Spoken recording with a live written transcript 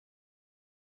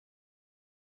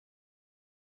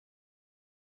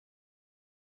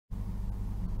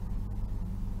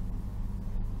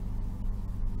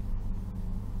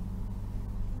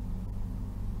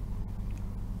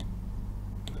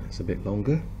It's a bit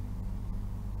longer.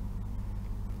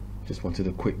 Just wanted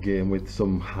a quick game with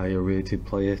some higher rated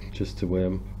player just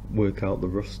to work out the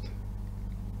rust.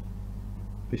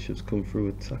 Bishops come through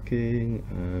attacking,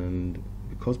 and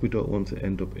because we don't want to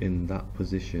end up in that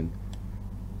position,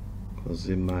 because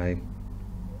in my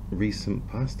recent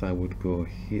past I would go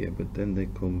here, but then they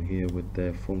come here with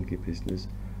their funky business,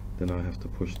 then I have to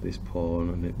push this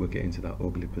pawn and we're getting to that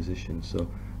ugly position. So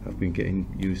I've been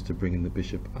getting used to bringing the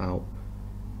bishop out,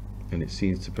 and it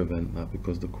seems to prevent that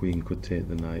because the queen could take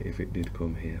the knight if it did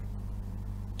come here.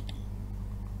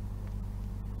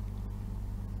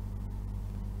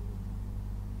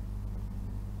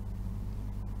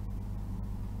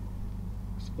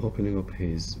 It's opening up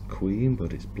his queen,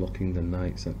 but it's blocking the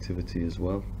knight's activity as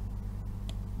well.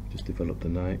 Just develop the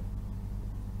knight.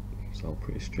 It's all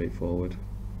pretty straightforward.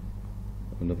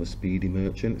 Another speedy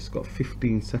merchant. It's got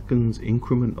 15 seconds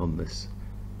increment on this.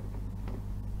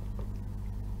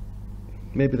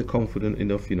 Maybe they're confident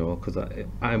enough, you know, because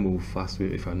I move fast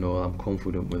if I know I'm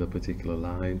confident with a particular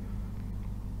line.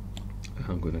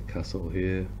 I'm going to castle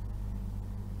here,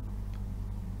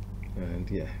 and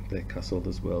yeah, they're castled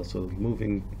as well, so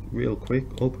moving real quick.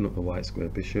 Open up the white square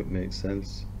bishop makes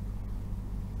sense.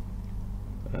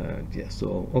 And yeah,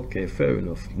 so okay, fair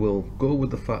enough. We'll go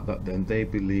with the fact that then they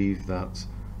believe that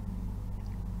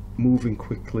moving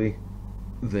quickly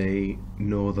they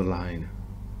know the line.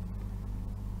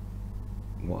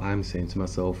 What I'm saying to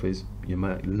myself is, you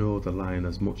might know the line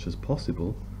as much as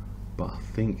possible, but I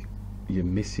think you're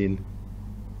missing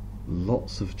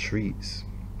lots of treats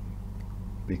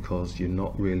because you're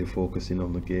not really focusing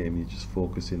on the game, you're just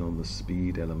focusing on the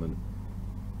speed element.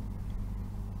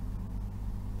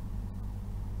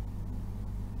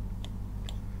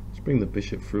 Let's bring the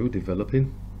bishop through,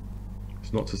 developing.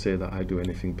 It's not to say that I do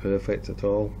anything perfect at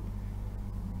all.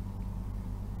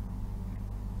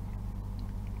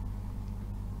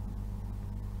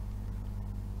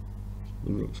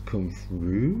 The rooks come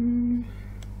through.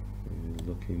 We're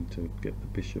looking to get the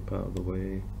bishop out of the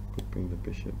way. Could bring the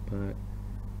bishop back.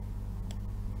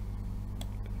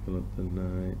 Develop the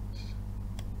knight.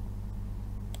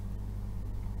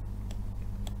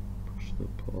 Push the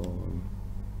pawn.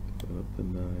 Develop the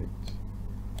knight.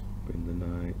 Bring the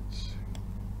knight.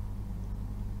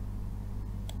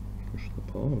 Push the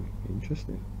pawn.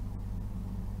 Interesting.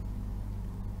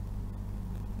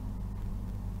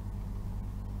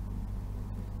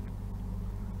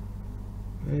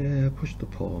 Yeah, push the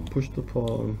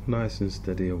pawn, nice and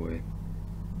steady away.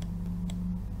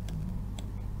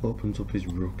 Opens up his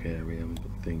rook area, I'm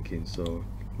thinking, so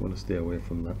I want to stay away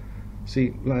from that.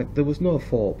 See, like, there was no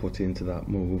thought put into that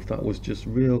move, that was just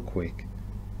real quick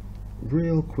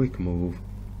move,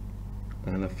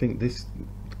 and I think this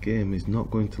game is not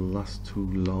going to last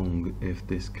too long if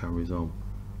this carries on.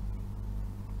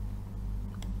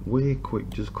 Way quick,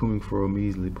 just coming for a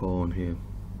measly pawn here.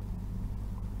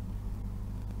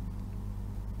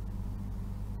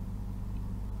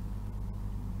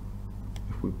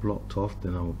 If we're blocked off,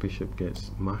 then our bishop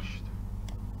gets mashed.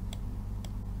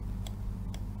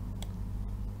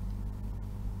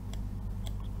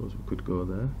 Suppose we could go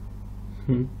there.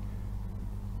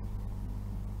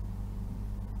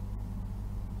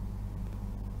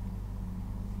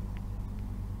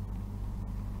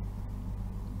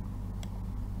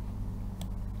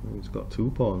 He's got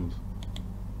two pawns.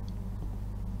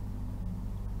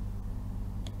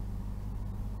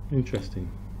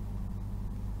 Interesting.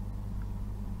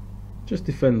 Just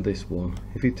defend this one.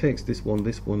 If he takes this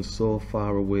one's so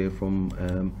far away from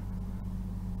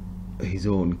his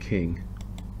own king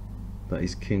that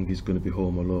his king is going to be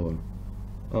home alone.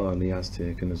 Oh, and he has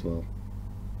taken as well.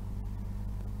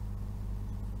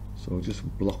 So just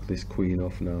block this queen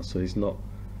off now, so he's not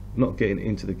getting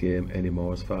into the game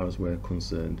anymore as far as we're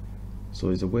concerned. So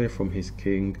he's away from his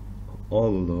king, all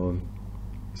alone.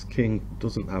 His king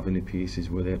doesn't have any pieces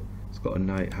with it. It's got a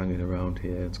knight hanging around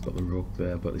here, it's got the rook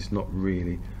there, but it's not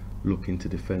really looking to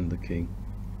defend the king.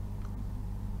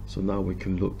 So now we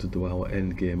can look to do our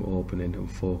endgame opening and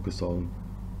focus on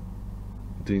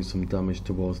doing some damage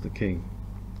towards the king.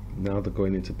 Now they're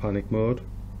going into panic mode.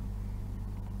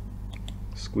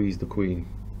 Squeeze the queen.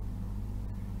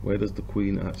 Where does the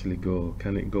queen actually go?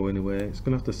 Can it go anywhere? It's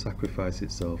going to have to sacrifice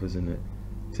itself, isn't it?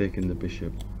 Taking the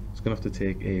bishop. It's going to have to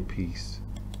take a piece.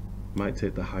 Might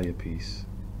take the higher piece,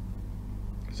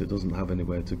 because it doesn't have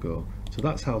anywhere to go. So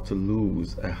that's how to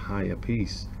lose a higher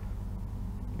piece.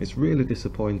 It's really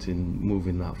disappointing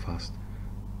moving that fast.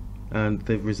 And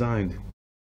they've resigned.